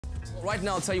Right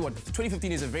now, I'll tell you what,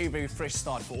 2015 is a very, very fresh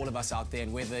start for all of us out there,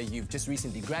 and whether you've just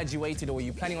recently graduated or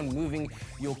you're planning on moving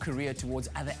your career towards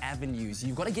other avenues,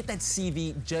 you've got to get that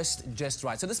CV just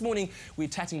right. So this morning, we're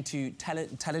chatting to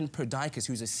Talyn,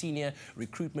 who's a senior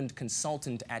recruitment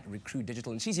consultant at Recruit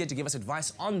Digital, and she's here to give us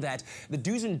advice on that, the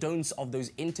do's and don'ts of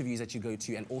those interviews that you go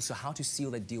to, and also how to seal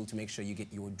that deal to make sure you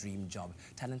get your dream job.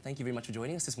 Talyn, thank you very much for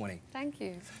joining us this morning. Thank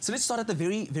you. So let's start at the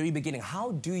very beginning.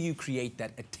 How do you create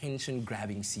that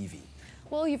attention-grabbing CV?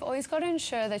 Well, you've always got to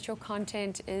ensure that your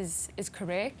content is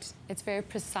correct, it's very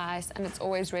precise, and it's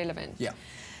always relevant. Yeah.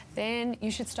 Then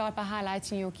you should start by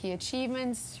highlighting your key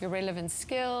achievements, your relevant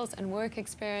skills and work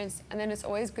experience, and then it's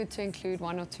always good to include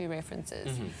 1 or 2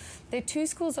 references. There are 2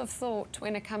 schools of thought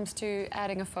when it comes to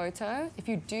adding a photo. If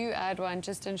you do add one,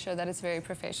 just ensure that it's very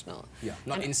professional. Yeah,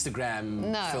 not Instagram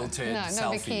filtered no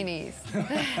selfie.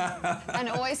 bikinis. And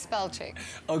always spell check.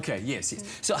 Okay, yes.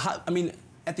 So,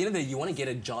 at the end of the day, you want to get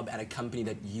a job at a company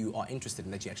that you are interested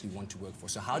in, that you actually want to work for.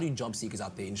 So how do job seekers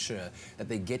out there ensure that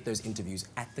they get those interviews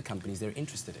at the companies they're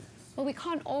interested in? Well, we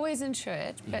can't always ensure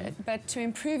it, but to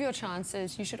improve your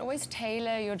chances, you should always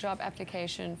tailor your job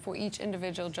application for each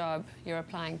individual job you're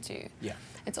applying to. Yeah.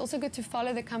 It's also good to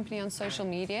follow the company on social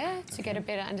media to get a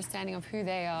better understanding of who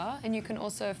they are, and you can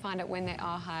also find out when they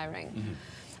are hiring.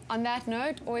 On that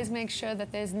note, always make sure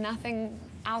that there's nothing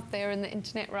out there in the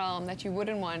internet realm that you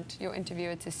wouldn't want your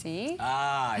interviewer to see.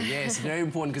 Ah, yes, very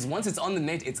important, because once it's on the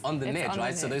net, it's on the net,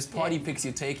 right? So those party pics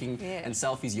you're taking and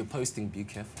selfies you're posting, be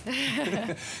careful.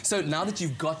 So now that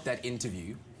you've got that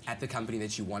interview at the company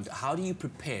that you want, how do you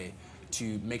prepare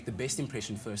to make the best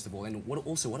impression, first of all? And what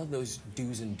are those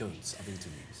do's and don'ts of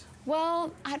interviews?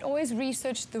 Well, I'd always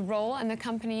research the role and the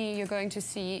company you're going to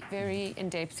see very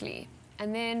in-depthly,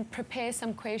 and then prepare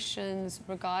some questions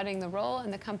regarding the role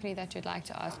and the company that you'd like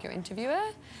to ask your interviewer.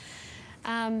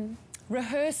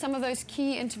 Rehearse some of those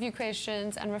key interview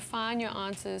questions and refine your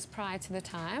answers prior to the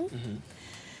time.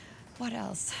 What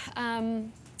else?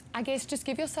 I guess just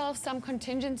give yourself some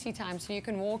contingency time so you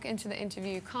can walk into the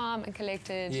interview calm and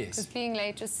collected. Yes. Because being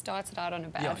late just starts it out on a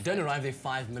bad foot. Don't arrive there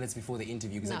 5 minutes before the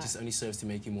interview, because that just only serves to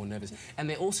make you more nervous. And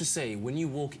they also say when you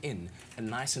walk in, a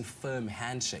nice and firm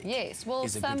handshake is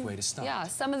a good way to start. Yeah,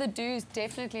 some of the do's,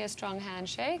 definitely a strong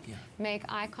handshake. Make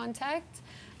eye contact.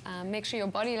 Make sure your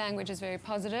body language is very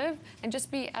positive, and just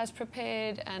be as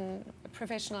prepared and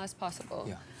professional as possible.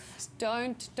 Yeah.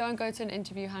 Don't go to an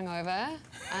interview hungover.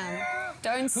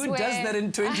 Don't swear. Who does that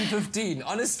in 2015?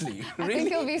 Honestly, really? I think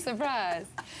you'll be surprised.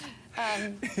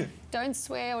 Don't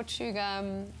swear or chew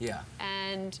gum. Yeah.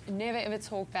 And never ever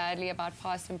talk badly about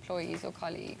past employees or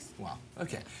colleagues. Wow.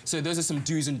 Okay. So those are some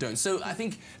do's and don'ts. So I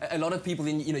think a lot of people,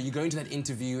 you go into that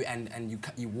interview and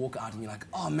you walk out and you're like,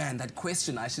 oh man, that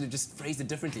question, I should have just phrased it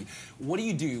differently. What do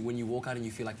you do when you walk out and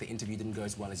you feel like the interview didn't go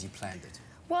as well as you planned it?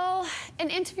 Well, an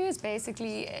interview is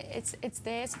basically, it's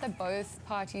there so that both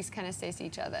parties can assess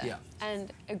each other. Yeah.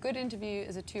 And a good interview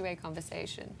is a two-way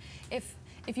conversation. If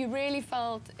you really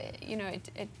felt,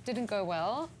 it didn't go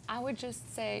well, I would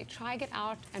just say try get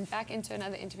out and back into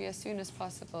another interview as soon as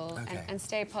possible, and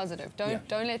stay positive.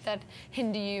 Don't let that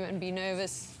hinder you and be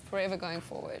nervous forever going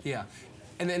forward. Yeah.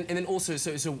 And then also,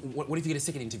 so what if you get a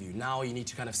second interview? Now you need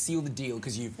to kind of seal the deal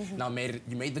because you've now made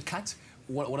the cut.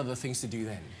 What are the things to do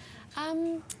then?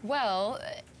 Well,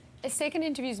 a second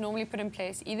interview is normally put in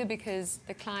place either because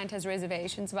the client has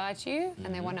reservations about you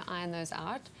and they want to iron those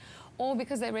out, or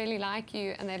because they really like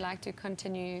you and they'd like to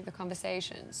continue the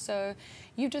conversation. So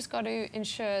you've just got to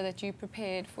ensure that you're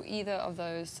prepared for either of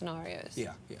those scenarios.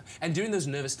 Yeah. And during those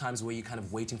nervous times where you're kind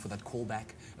of waiting for that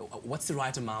callback, what's the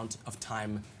right amount of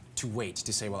time to wait,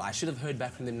 to say, well, I should have heard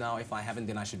back from them now. If I haven't,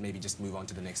 then I should maybe just move on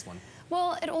to the next one?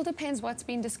 Well, it all depends what's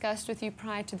been discussed with you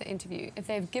prior to the interview. If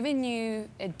they've given you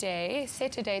a day,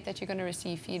 set a date that you're going to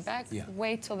receive feedback,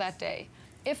 wait till that day.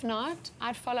 If not,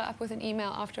 I'd follow up with an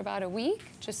email after about a week,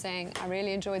 just saying, I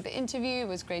really enjoyed the interview, it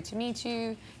was great to meet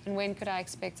you, and when could I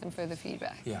expect some further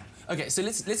feedback? Yeah. Okay, so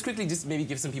let's quickly just maybe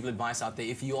give some people advice out there.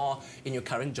 If you are in your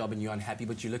current job and you're unhappy,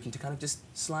 but you're looking to kind of just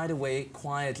slide away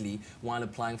quietly while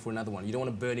applying for another one, you don't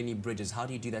want to burn any bridges, how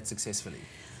do you do that successfully?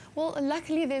 Well,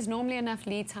 luckily, there's normally enough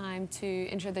lead time to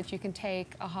ensure that you can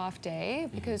take a half day,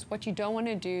 because what you don't want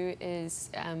to do is,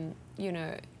 you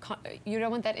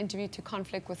don't want that interview to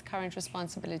conflict with current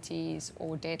responsibilities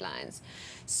or deadlines.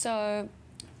 So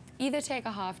either take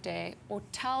a half day or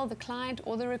tell the client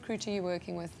or the recruiter you're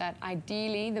working with that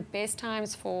ideally the best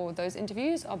times for those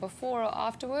interviews are before or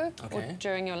after work or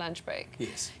during your lunch break.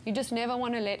 Yes. You just never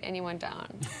want to let anyone down.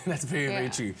 That's very, very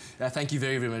true. Thank you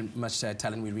very, very much,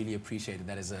 Talyn. We really appreciate it.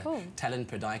 That is Talyn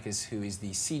Perdikis, who is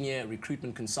the Senior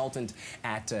Recruitment Consultant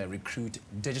at Recruit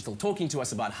Digital, talking to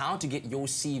us about how to get your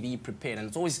CV prepared. And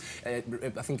it's always, I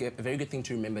think, a very good thing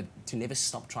to remember to never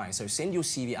stop trying. So send your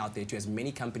CV out there to as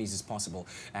many companies as possible,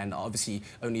 and obviously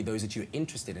only those that you're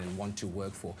interested in and want to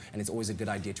work for. And it's always a good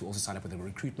idea to also sign up with a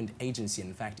recruitment agency. And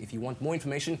in fact, if you want more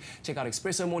information, check out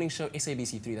Expresso Morning Show,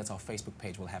 SABC3. That's our Facebook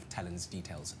page. We'll have Talyn's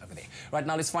details over there. Right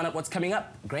now, let's find out what's coming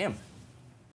up. Graham.